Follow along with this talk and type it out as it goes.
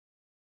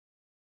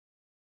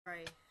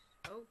Right.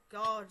 Oh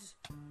god.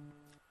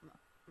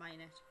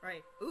 Mine it.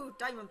 Right. Ooh,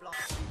 diamond block.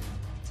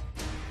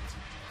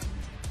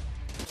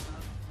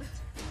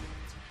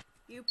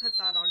 You put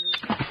that on,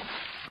 Luca.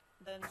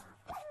 Then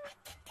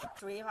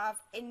do we have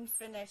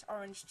infinite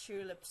orange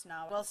tulips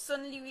now? Well,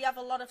 suddenly we have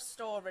a lot of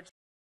storage.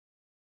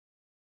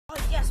 Oh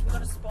yes, we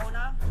got a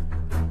spawner.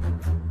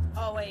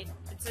 Oh wait,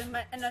 it's in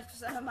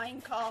a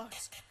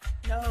minecart.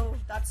 No,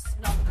 that's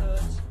not good.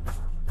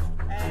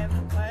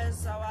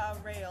 Where's our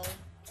rail?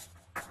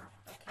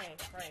 Okay,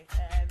 right.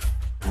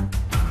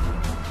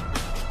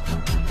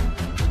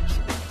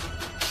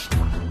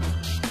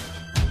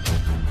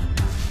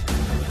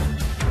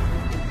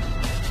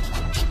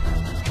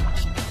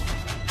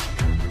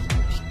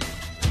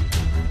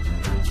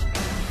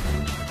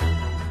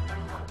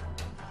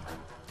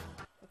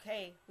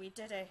 Okay, we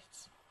did it.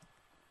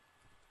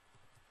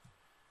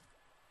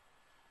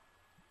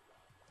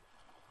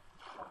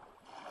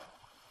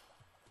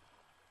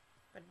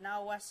 But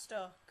now we're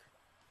stuck.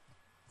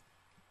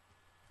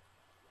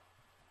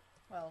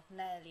 Well,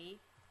 nearly.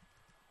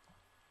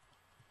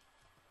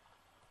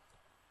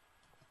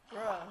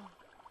 Bruh.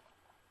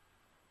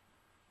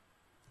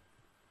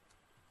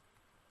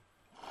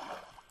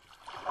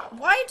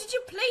 Why did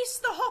you place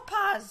the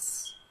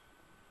hoppers?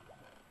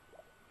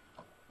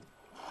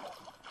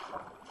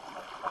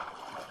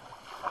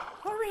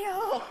 Hurry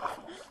up!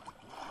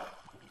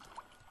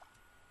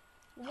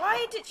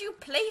 Why did you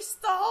place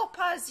the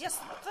hoppers? Yes.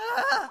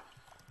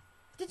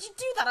 Did you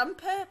do that on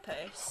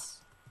purpose?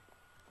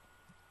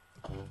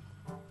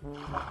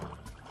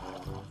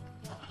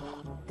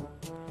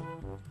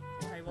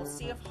 Okay, we'll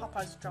see if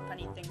hoppers drop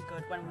anything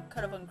good when we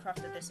could have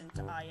uncrafted this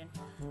into iron.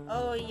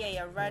 Oh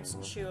yeah, a red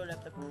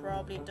tulip that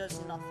probably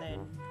does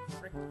nothing.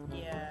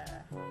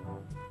 Yeah.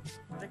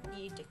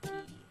 Ricky dicky.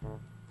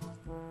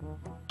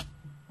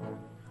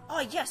 Oh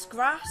yes,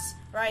 grass!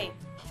 Right.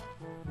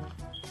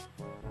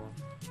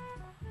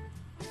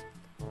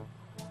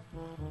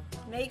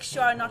 Make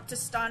sure not to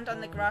stand on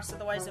the grass,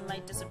 otherwise it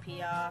might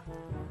disappear.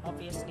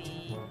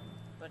 Obviously.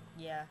 But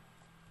yeah.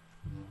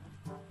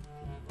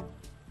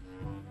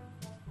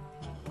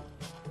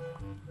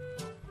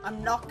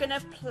 I'm not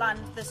gonna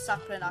plant the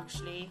sapling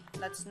actually.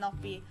 Let's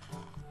not be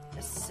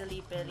a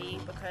silly Billy,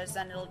 because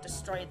then it'll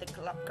destroy the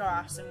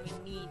grass and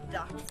we need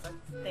that for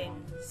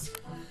things.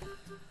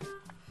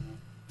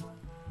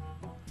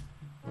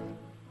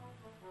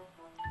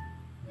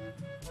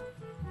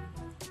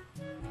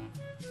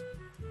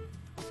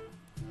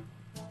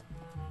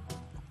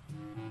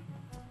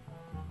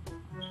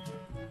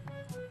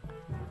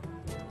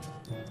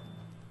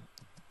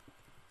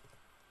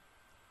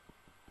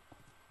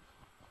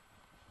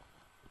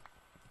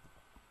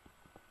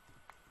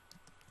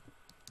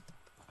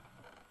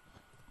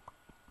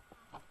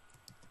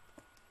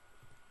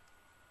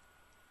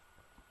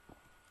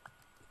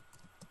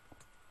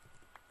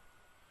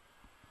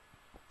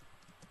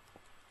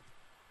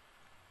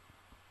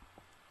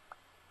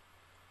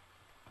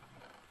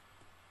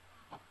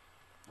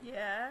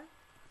 Yeah?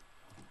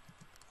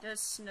 Does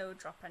snow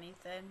drop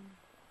anything?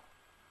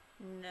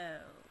 No.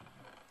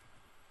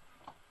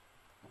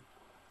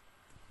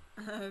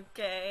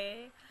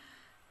 Okay.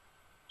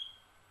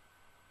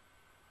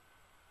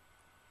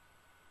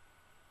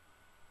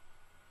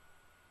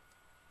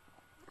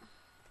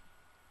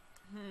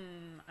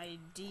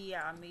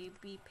 Idea.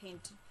 Maybe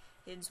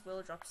paintings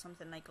will drop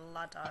something like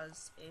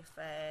ladders if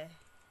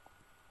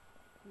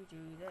we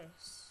do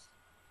this.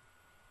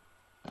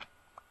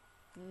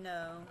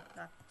 No,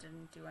 that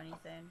didn't do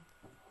anything.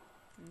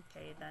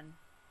 Okay then.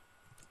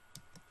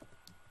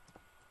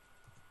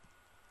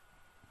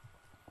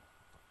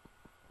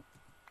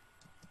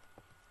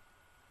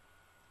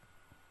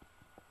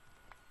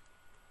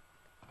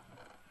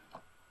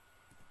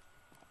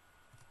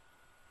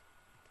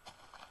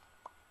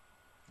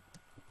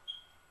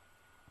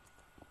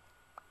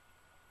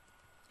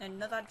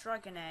 Another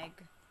dragon egg.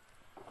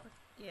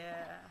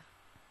 Yeah.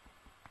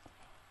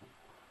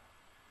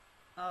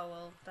 Oh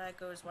well, there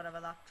goes whatever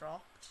that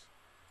dropped.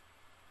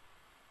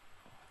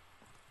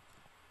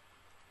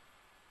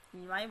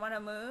 You might want to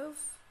move,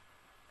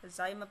 because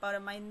I'm about to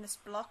mine this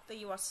block that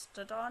you are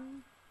stood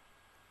on.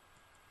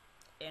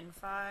 In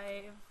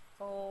 5,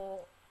 4...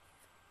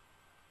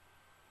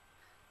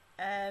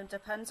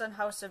 depends on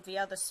how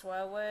severe the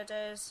swear word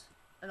is.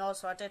 And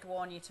also I did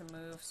warn you to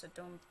move, so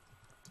don't...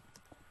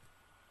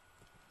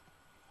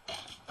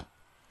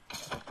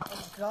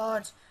 Oh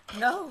god,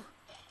 no!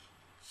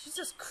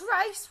 Jesus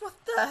Christ, what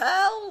the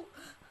hell?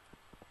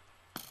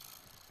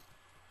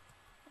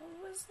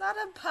 What was that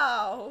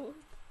about?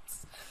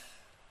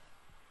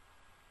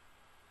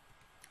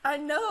 I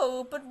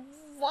know, but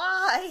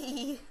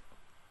why?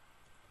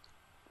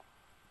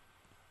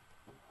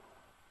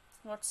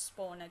 What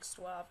spawn eggs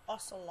do I have?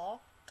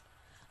 Ocelot?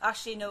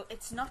 Actually, no,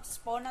 it's not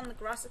spawn on the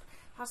grass. It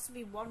has to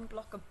be one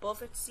block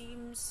above, it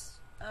seems.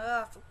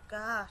 Oh, I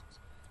forgot.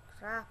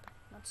 Crap,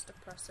 that's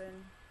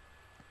depressing.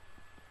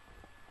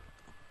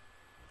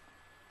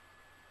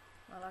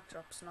 Well, that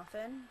drops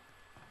nothing.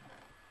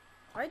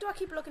 Why do I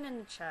keep looking in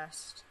the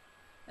chest?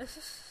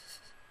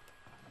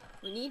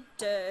 We need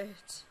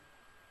dirt.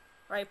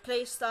 Right,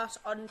 place that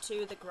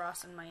onto the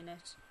grass and mine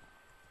it.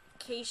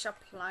 Acacia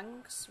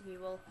planks, we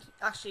will...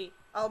 Actually,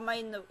 I'll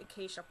mine the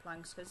acacia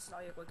planks because it's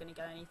not like we're going to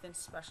get anything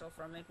special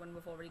from it when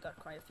we've already got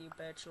quite a few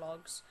birch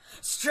logs.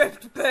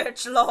 Stripped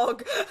birch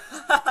log!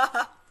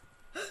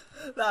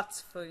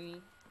 That's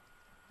funny.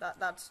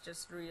 That's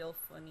just real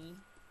funny.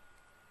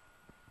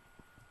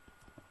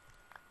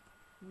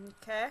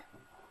 Okay.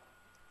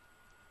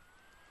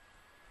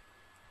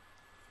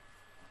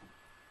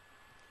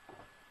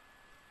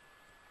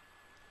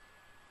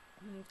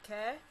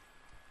 Okay.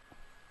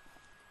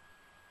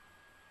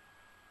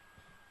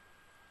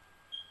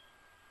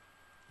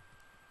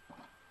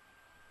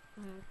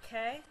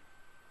 Okay.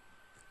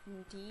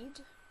 Indeed.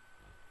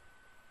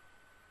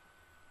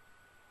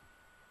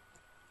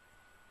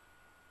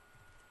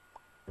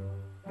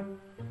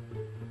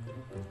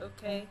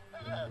 Okay.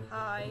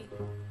 Hi.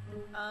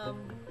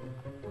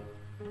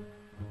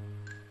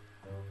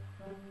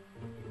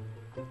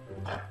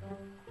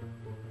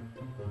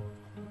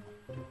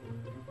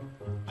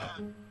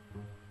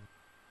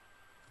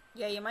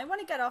 Yeah, you might want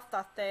to get off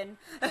that then.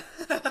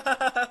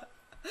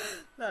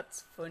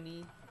 That's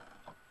funny.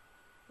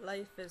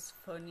 Life is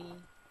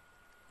funny.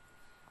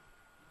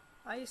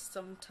 I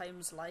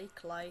sometimes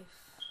like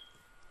life,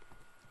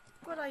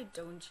 but I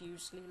don't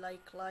usually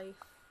like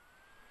life.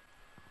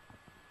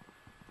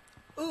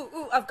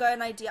 Ooh, I've got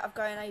an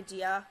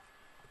idea,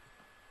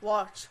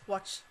 Watch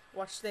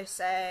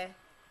this,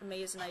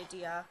 amazing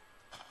idea.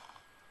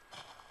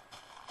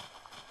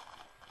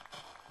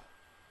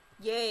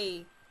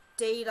 Yay,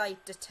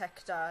 daylight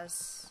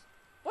detectors.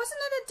 Wasn't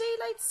it a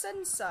daylight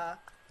sensor?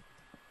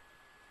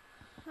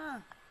 Huh.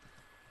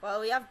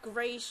 Well, we have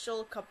grey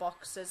shulker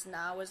boxes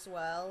now as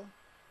well.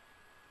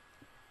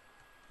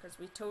 Because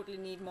we totally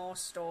need more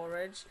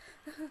storage.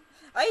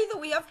 Either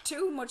we have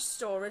too much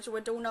storage or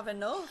we don't have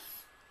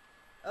enough.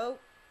 Oh,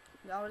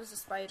 now there's a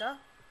spider.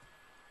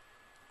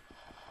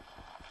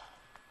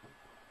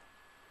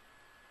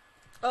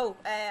 Oh,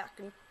 I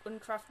can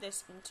uncraft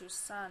this into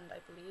sand, I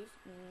believe.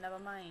 Never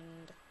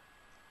mind.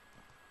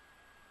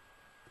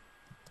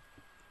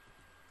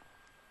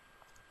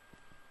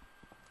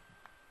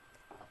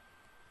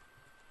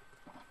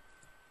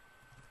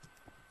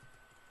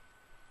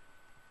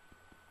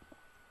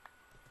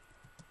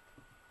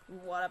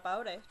 What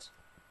about it?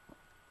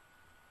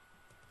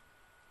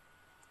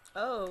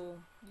 Oh,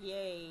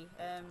 yay.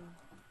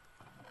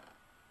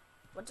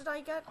 What did I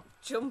get?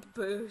 Jump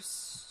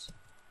boost.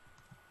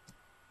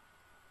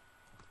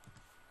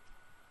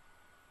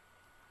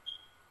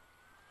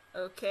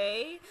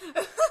 Okay.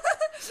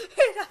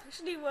 It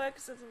actually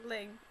works as a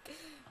link.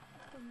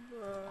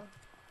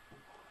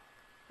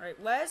 Right,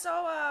 where's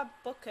our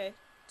bucket?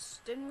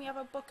 Didn't we have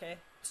a bucket?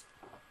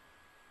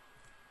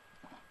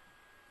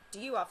 Do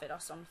you have it or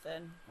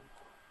something?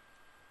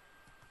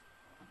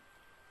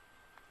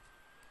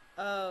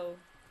 Oh.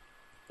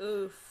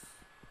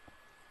 Oof.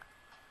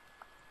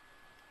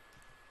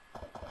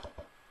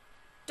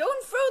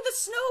 Don't throw the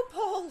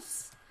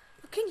snowballs!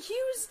 We can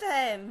use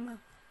them!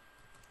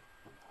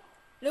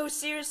 No,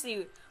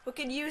 seriously, we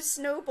can use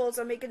snowballs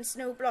on making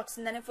snow blocks,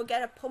 and then if we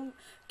get a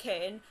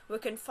pumpkin, we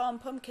can farm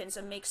pumpkins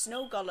and make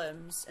snow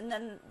golems, and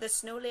then the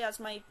snow layers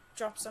might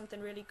drop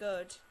something really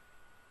good.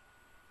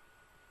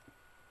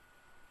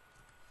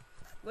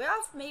 We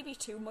have maybe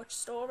too much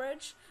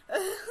storage.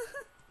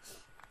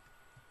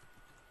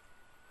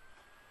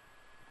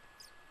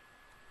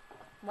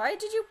 Why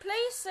did you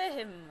place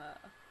him?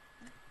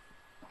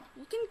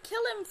 You can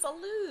kill him for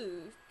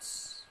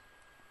loot.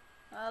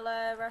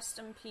 Well, rest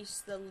in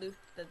peace, the loot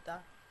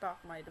that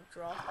might have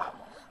dropped.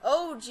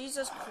 Oh,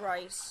 Jesus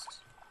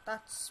Christ.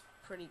 That's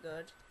pretty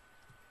good.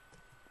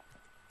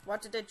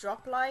 What did it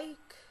drop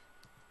like?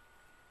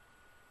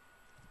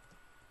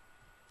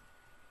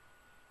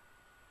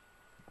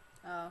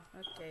 Oh,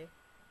 okay.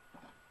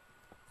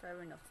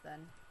 Fair enough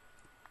then.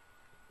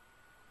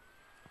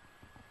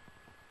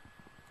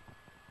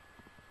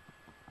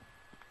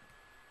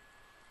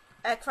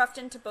 Aircraft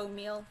into bone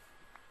meal.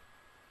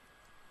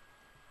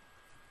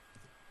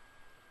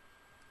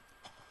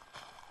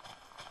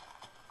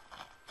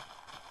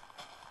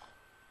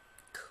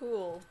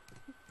 Cool.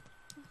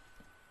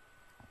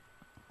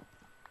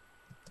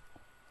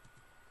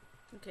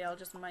 Okay, I'll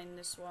just mine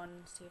this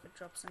one, see if it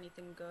drops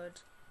anything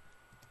good.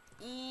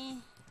 Yeah.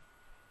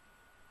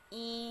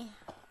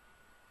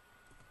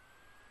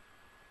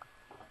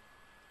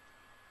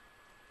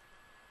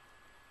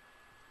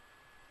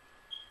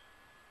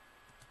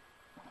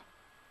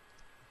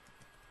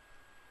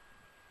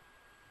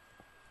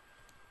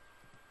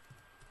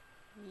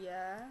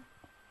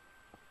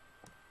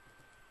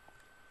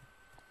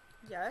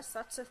 Yes,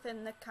 that's a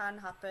thing that can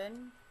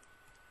happen.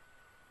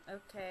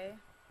 Okay.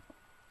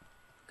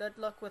 Good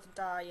luck with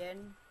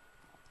dying.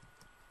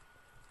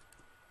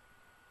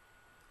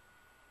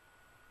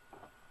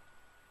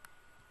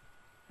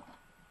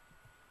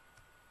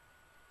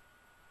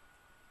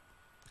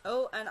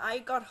 Oh, and I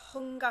got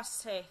hunger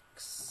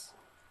 6.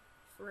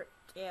 Frick,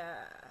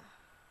 yeah.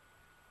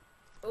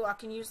 Oh, I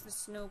can use the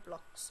snow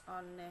blocks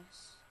on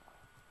this.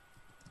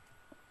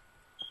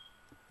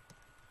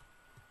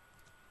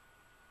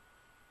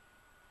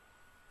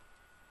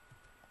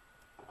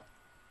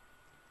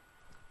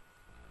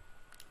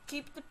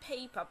 keep the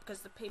paper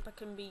because the paper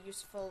can be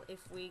useful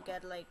if we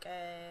get like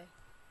a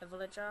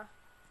villager.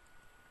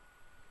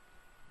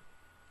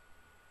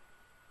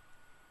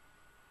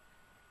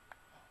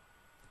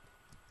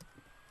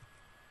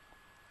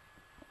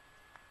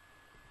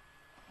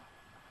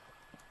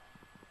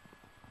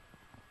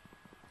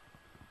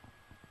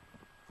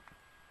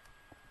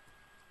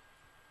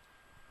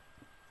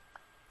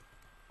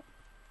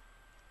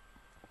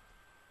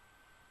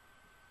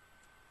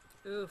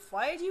 Oof,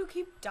 why do you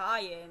keep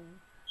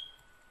dying?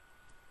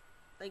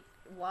 Like,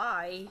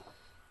 why?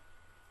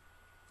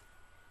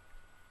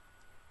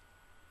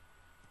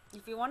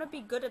 If you want to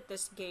be good at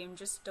this game,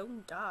 just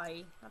don't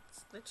die.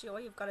 That's literally all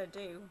you've got to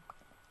do.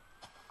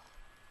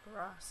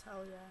 Grass,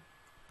 hell yeah.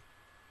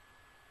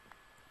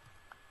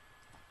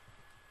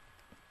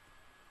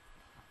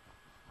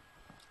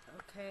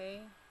 Okay.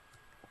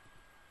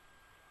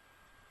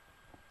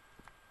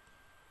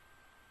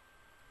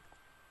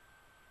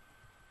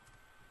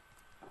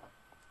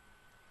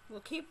 We'll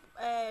keep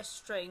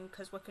string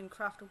because we can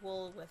craft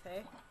wool with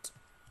it.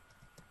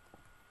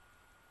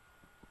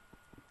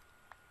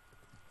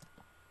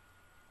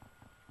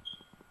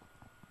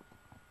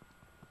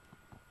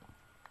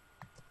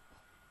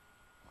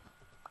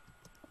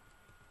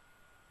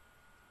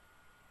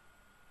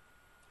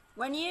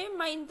 When you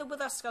mined the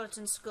wither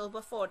skeleton skull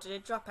before, did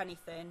it drop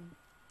anything?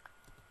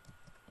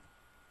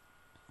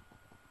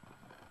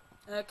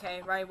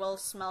 Okay, right, we'll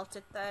smelt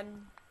it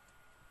then.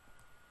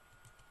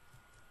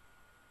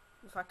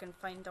 If I can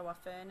find our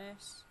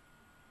furnace.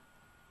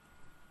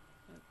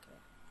 Okay.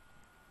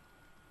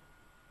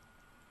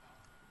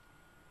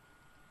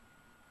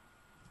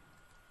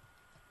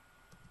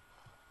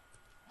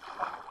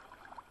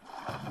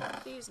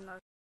 Please no.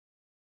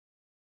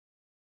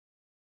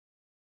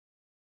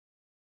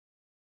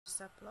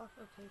 Step block.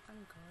 Okay,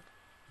 thank God.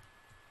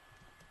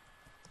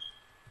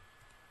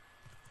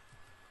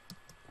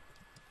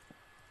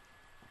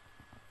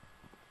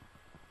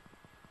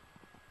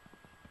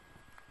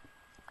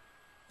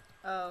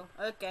 Oh,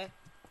 okay.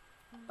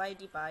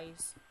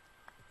 Bye-de-byes.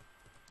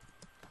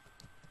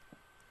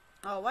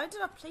 Oh, why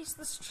did I place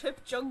the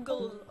strip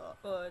jungle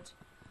wood?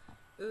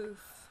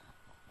 Oof.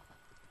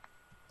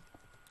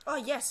 Oh,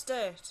 yes,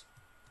 dirt.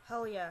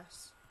 Hell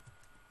yes.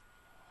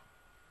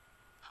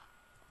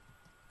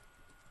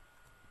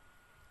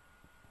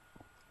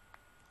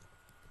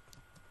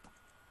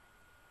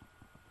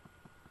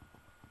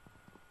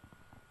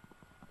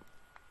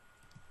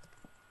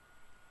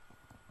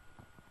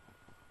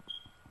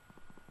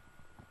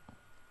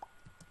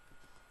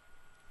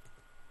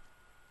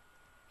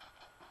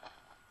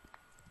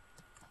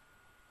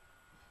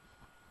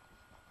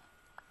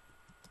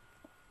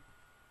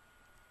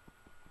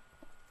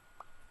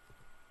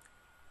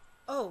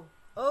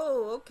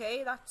 Oh,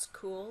 okay, that's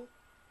cool.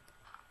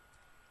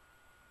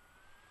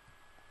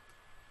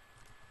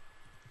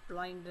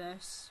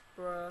 Blindness,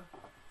 bruh.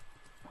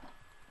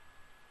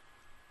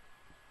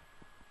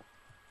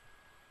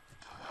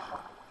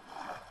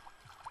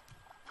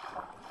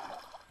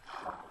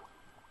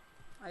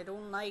 I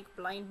don't like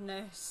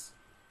blindness.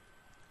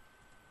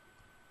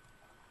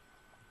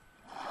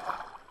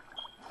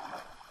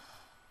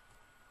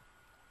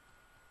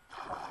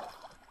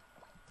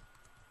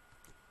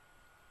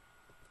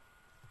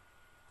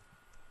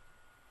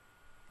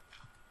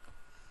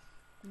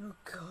 Oh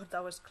god,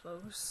 that was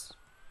close.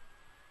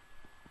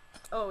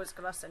 Oh, it's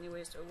glass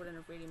anyways, so it wouldn't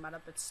have really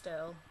mattered, but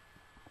still.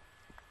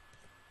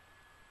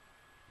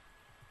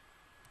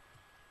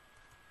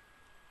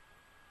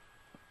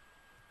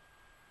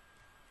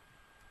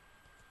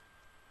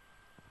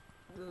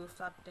 Oof,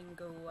 that didn't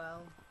go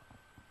well.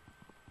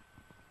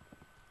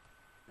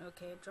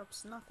 Okay, it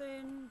drops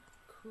nothing.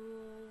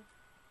 Cool.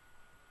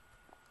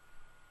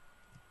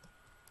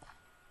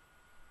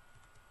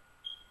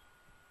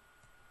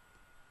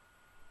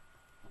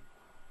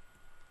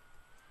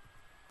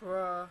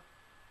 Bruh.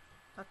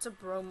 That's a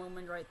bro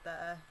moment right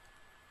there.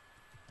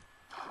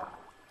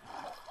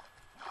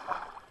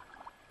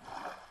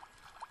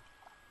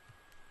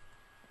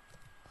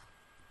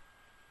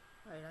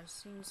 Right, I've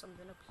seen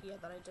something up here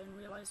that I didn't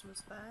realise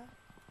was there.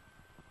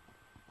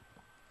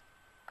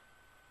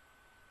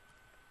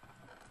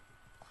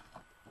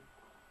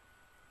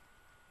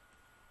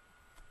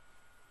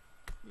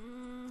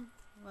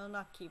 We'll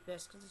not keep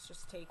this because it's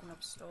just taking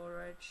up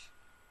storage.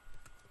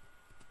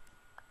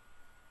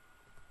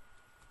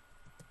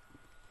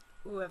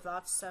 Ooh, if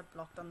that set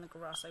blocked on the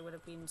grass, I would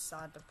have been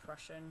sad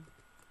depression.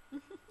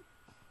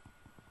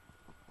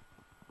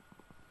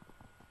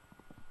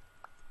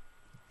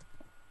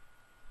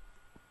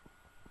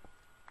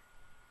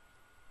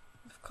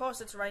 Of course,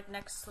 it's right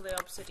next to the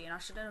obsidian. I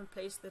shouldn't have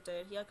placed the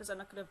dirt here because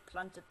then I could have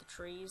planted the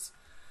trees.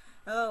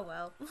 Oh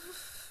well.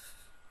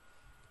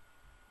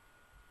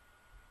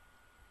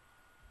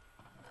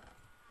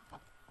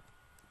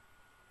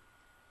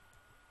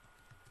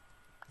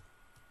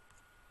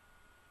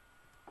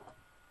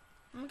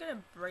 I'm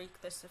gonna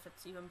break this if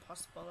it's even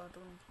possible. I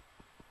don't.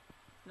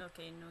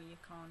 Okay, no, you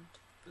can't.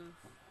 Oof.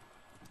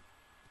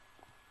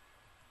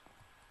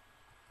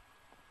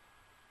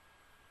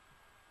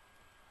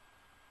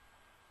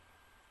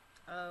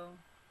 Oh.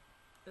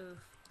 Oof.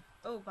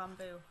 Oh,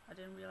 bamboo. I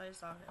didn't realise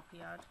that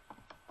appeared.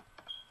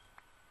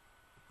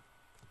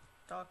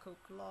 Dark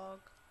oak log.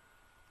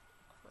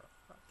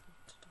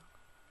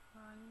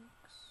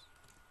 Planks.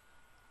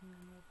 And then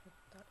we'll put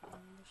that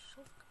in the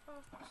shulk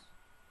box.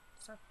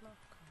 Set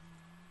block.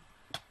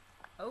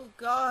 Oh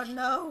god,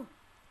 no!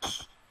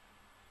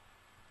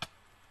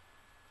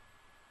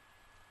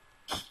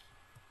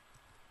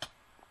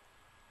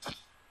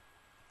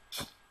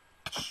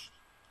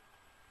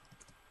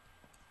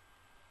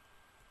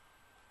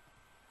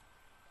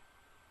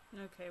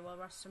 Okay, well,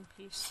 rest in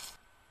peace.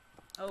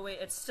 Oh wait,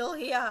 it's still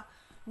here!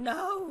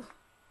 No!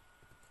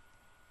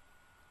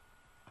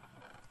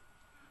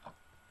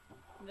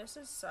 This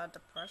is sad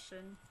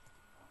depression.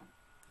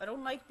 I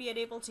don't like being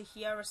able to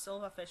hear a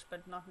silverfish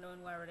but not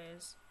knowing where it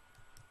is.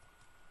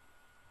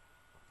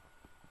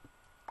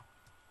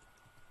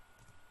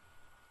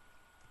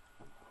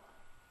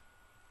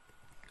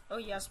 Oh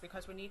yes,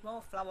 because we need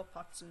more flower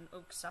pots and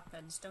oak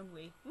saplings, don't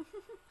we?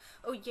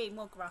 Oh yay,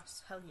 more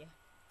grass. Hell yeah.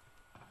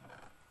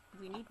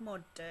 We need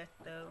more dirt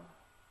though.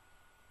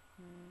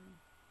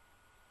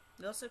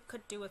 We also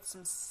could do with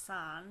some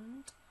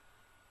sand.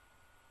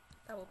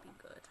 That would be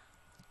good.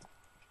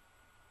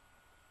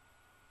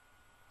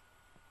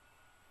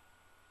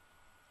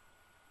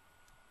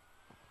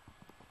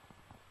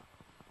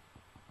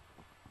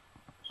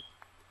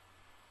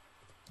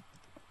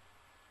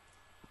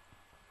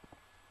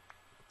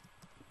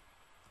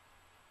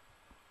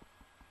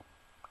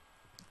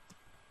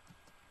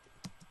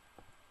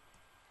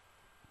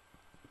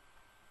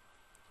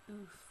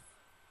 Oof.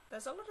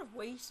 There's a lot of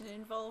waiting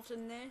involved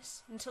in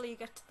this until you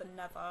get to the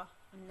nether,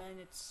 and then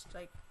it's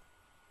like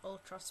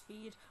ultra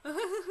speed.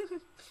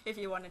 If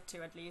you wanted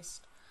to, at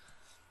least.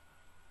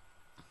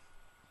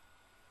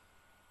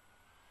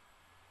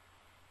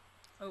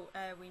 Oh,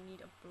 we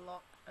need a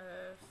block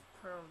of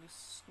probably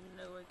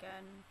snow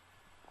again.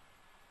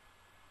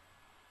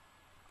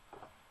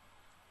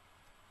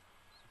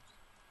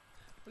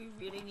 We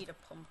really need a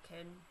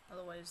pumpkin,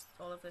 otherwise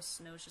all of this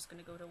snow is just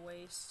going to go to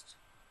waste.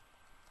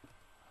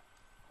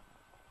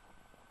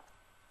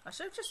 I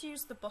should have just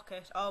used the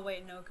bucket. Oh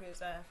wait, no,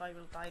 because if I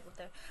will die with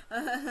it.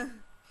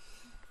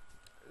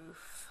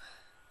 Oof.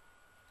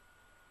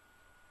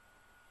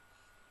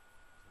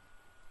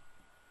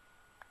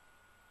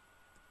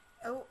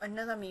 Oh,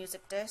 another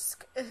music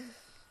disc.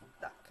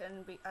 That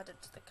can be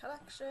added to the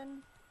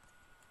collection.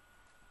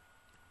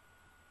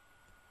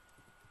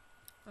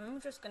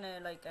 I'm just gonna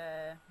like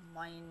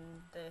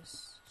mine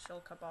this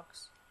shulker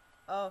box.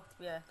 Oh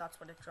yeah, that's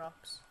what it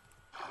drops.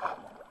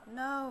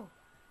 No!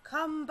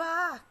 Come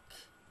back!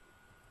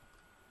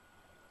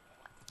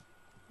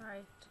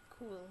 Right,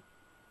 cool.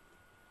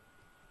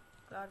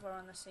 Glad we're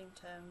on the same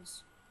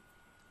terms.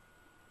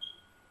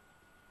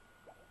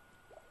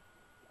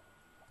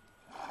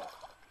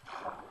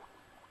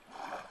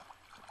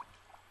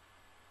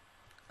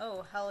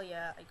 Oh, hell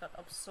yeah, I got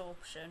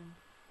absorption.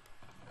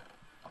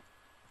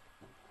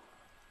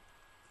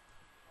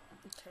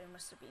 Okay,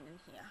 must have been in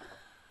here.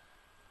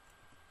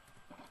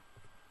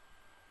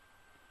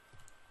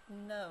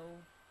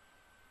 No.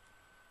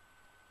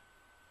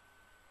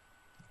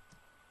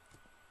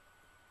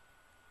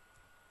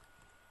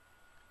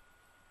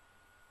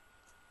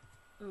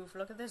 Oof,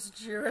 look at this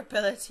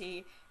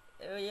durability.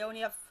 We only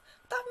have...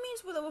 That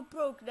means we were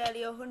broke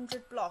nearly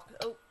 100 blocks.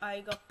 Oh,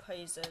 I got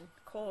poison.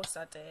 Of course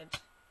I did.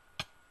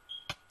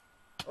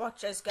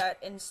 Watch us get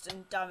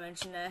instant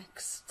damage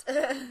next.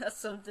 That's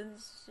something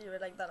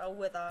stupid like that. Or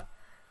wither.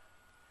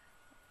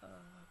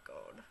 Oh,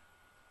 God.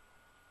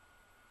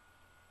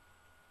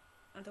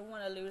 I don't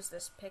want to lose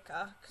this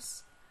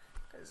pickaxe.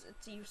 Because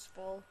it's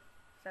useful.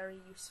 Very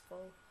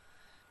useful.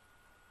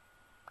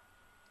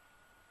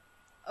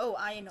 Oh,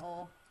 iron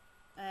ore.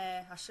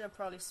 I should have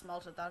probably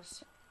smelted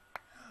that.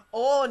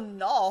 Or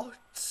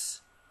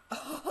not.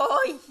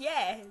 Oh,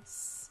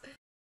 yes.